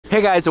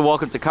Hey guys, and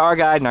welcome to Car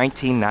Guy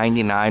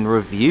 1999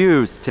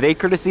 Reviews. Today,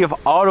 courtesy of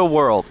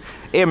Autoworld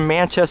in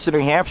Manchester, New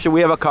Hampshire,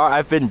 we have a car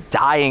I've been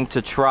dying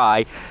to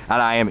try,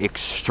 and I am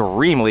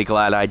extremely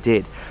glad I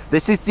did.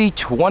 This is the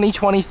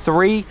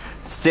 2023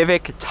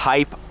 Civic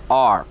Type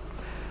R.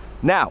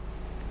 Now,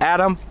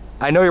 Adam,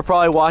 I know you're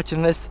probably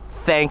watching this.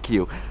 Thank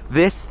you.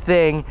 This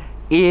thing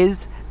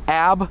is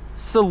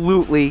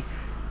absolutely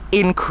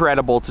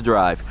incredible to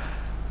drive.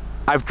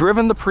 I've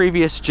driven the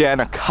previous gen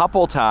a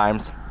couple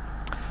times.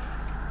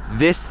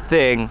 This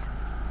thing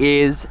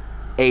is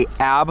an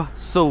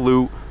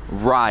absolute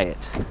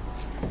riot.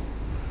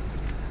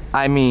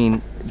 I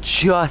mean,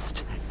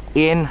 just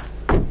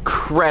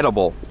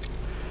incredible.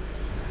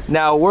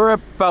 Now, we're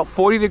about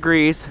 40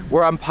 degrees.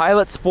 We're on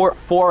Pilot Sport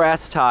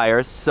 4S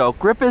tires, so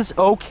grip is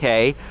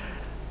okay.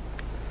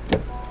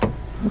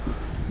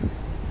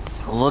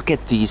 Look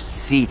at these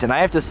seats, and I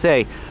have to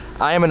say,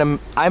 I'm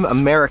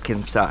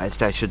American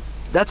sized.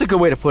 That's a good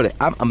way to put it.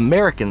 I'm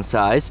American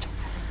sized.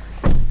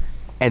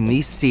 And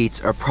these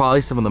seats are probably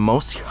some of the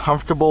most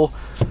comfortable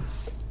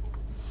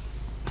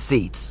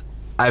seats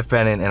I've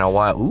been in a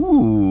while.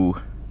 Ooh,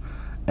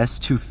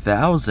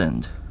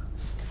 S2000.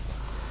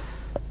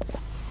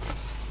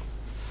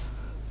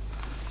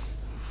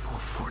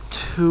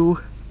 442.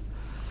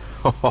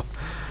 Oh,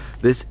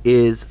 this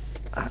is,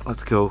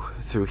 let's go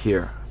through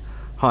here.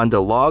 Honda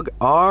Log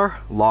R,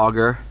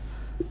 Logger.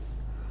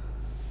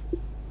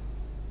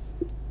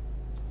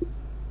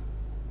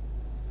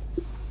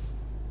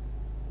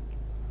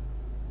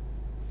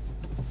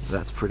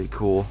 That's pretty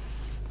cool.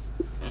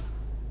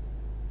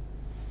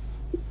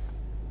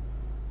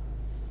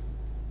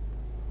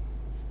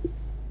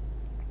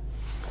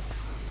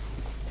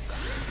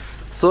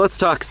 So let's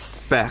talk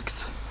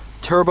specs.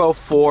 Turbo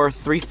 4,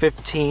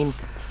 315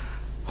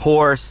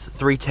 horse,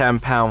 310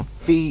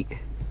 pound-feet.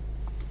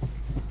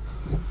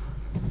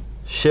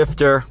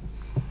 Shifter,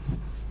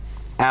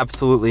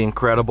 absolutely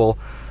incredible.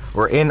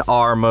 We're in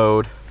R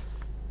mode.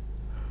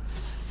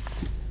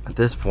 At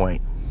this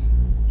point,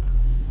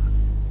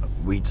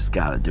 we just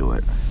gotta do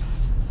it.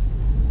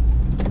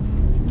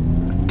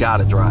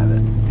 Gotta drive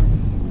it.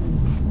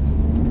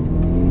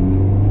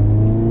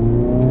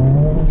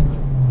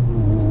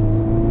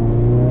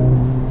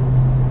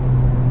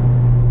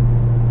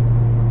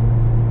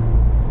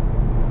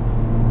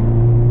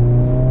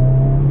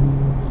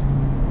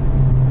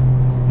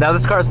 Now,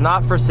 this car is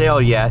not for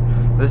sale yet.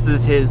 This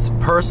is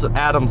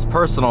Adam's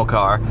personal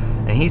car,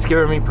 and he's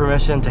given me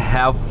permission to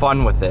have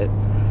fun with it.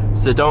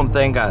 So don't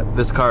think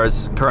this car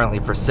is currently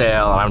for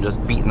sale and I'm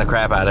just beating the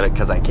crap out of it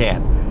because I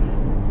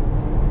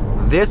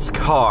can. This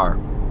car,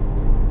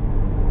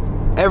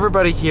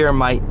 everybody here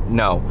might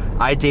know,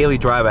 I daily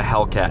drive a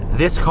Hellcat.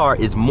 This car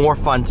is more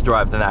fun to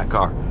drive than that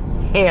car,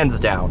 hands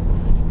down.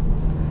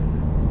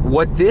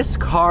 What this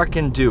car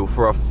can do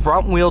for a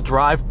front-wheel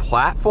drive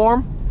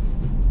platform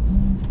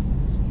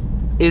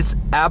is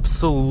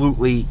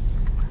absolutely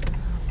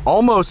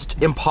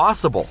almost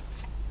impossible.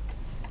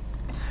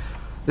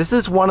 This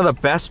is one of the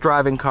best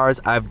driving cars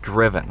I've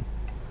driven.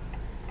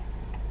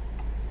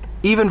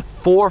 Even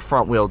for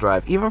front-wheel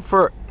drive, even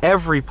for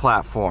every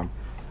platform,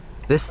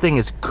 this thing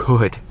is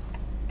good.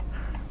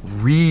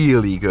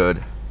 Really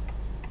good.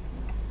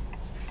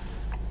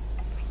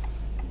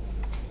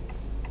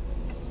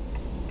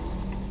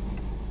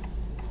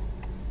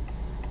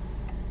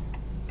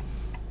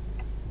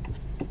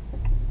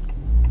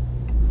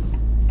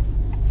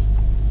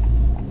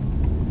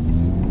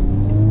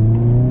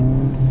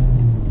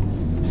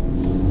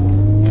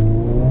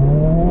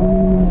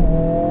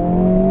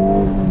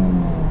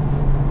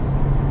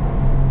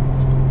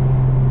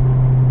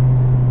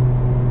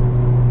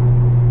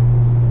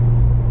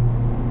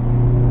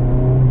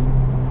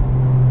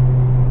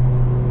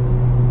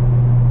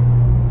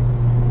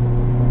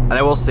 And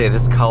I will say,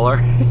 this color,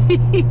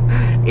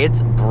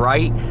 it's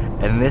bright,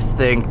 and this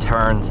thing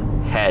turns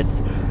heads.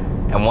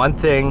 And one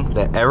thing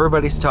that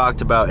everybody's talked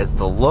about is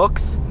the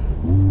looks.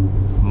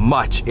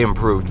 Much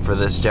improved for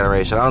this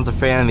generation. I was a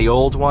fan of the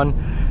old one.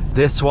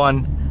 This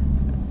one's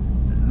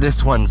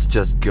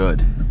just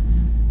good.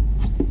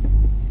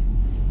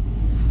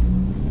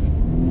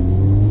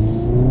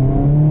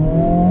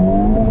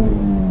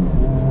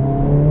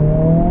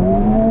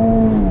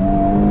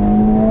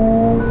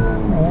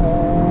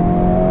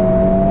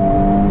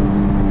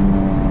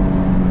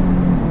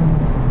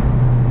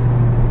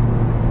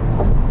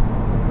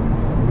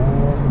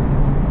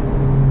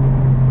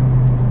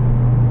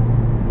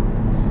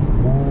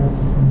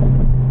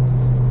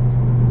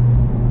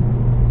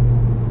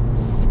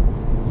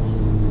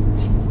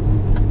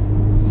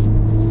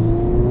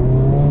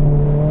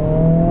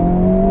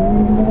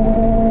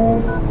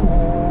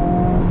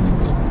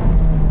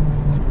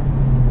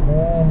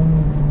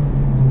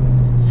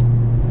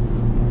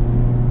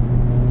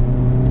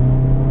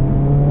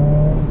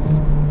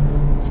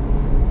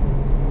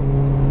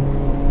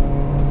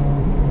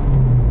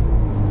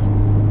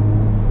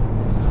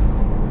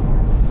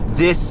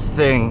 This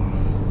thing,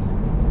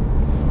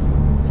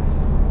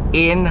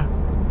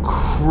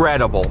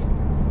 incredible.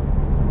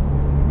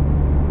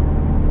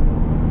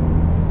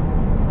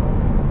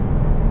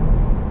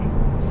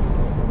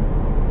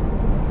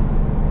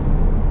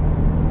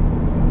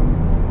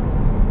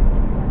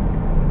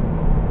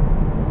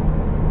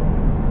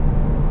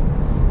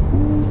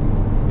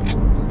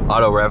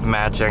 Auto rev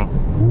matching.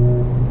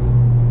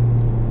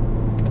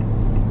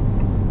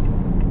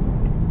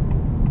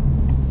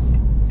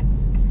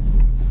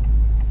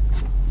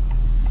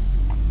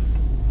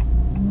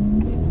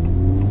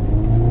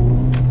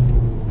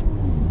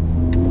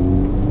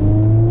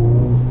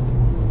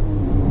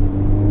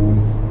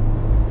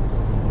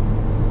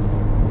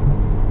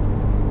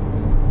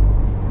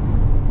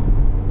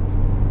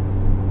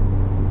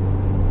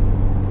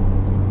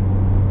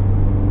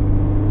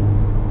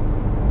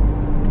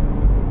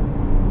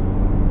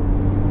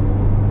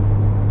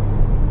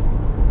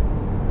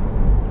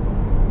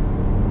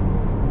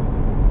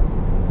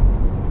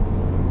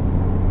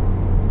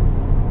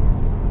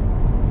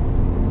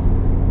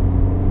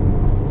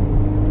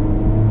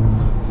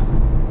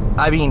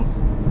 I mean,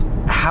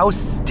 how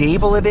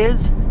stable it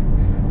is?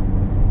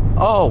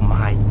 Oh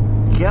my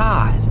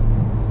God.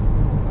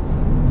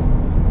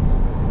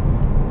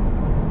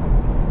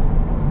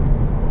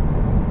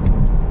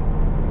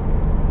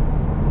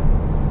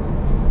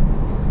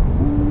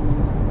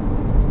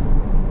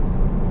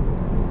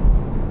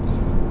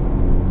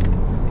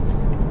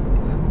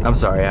 I'm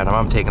sorry, Adam,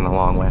 I'm taking the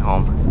long way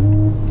home.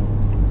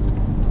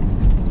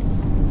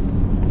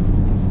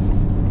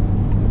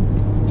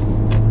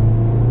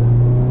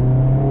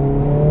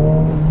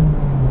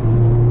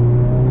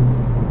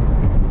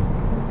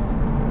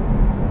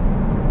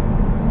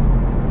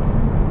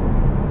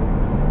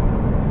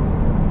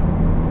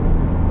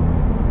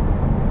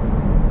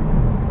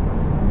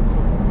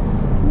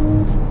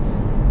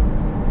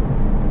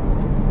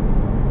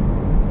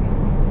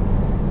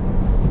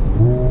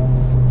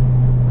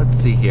 Let's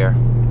see here.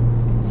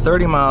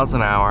 30 miles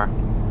an hour.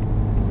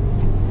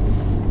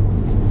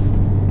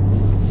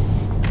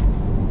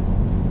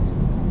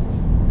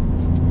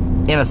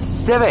 In a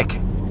Civic.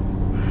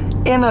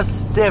 In a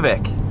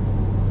Civic.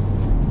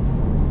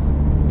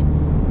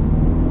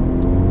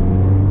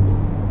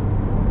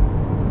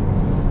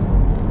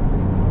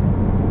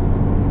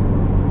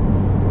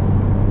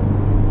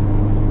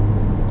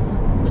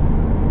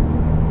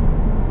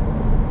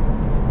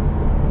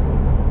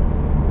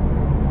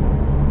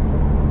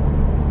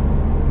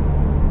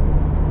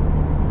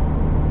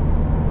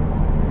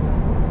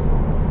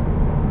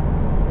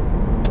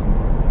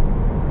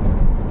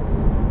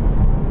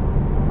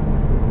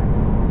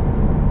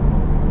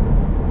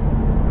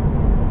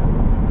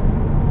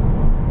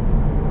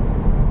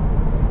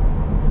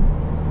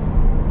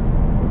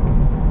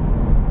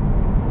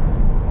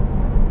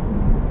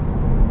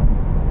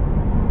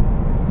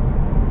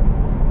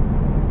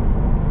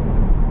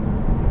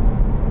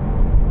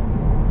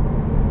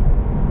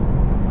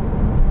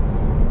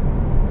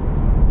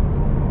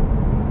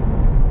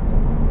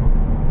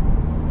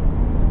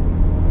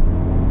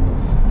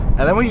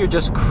 And then when you're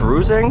just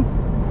cruising,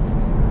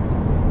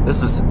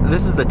 this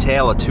is the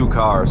tale of two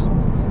cars.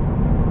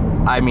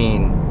 I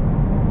mean,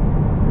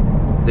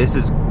 this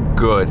is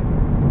good.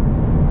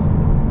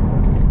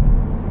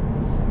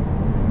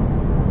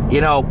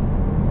 You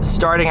know,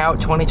 starting out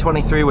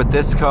 2023 with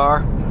this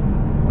car,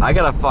 I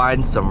gotta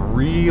find some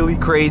really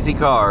crazy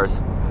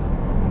cars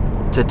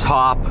to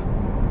top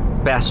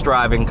best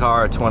driving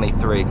car of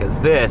 23, because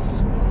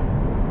this,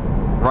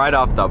 right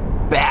off the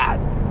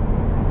bat,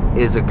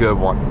 is a good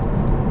one.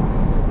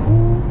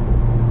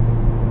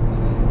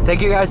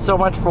 Thank you guys so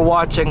much for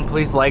watching.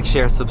 Please like,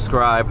 share,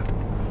 subscribe.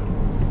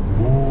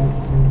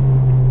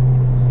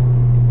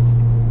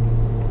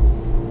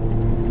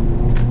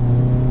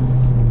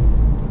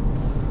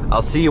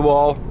 I'll see you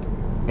all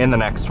in the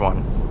next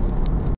one.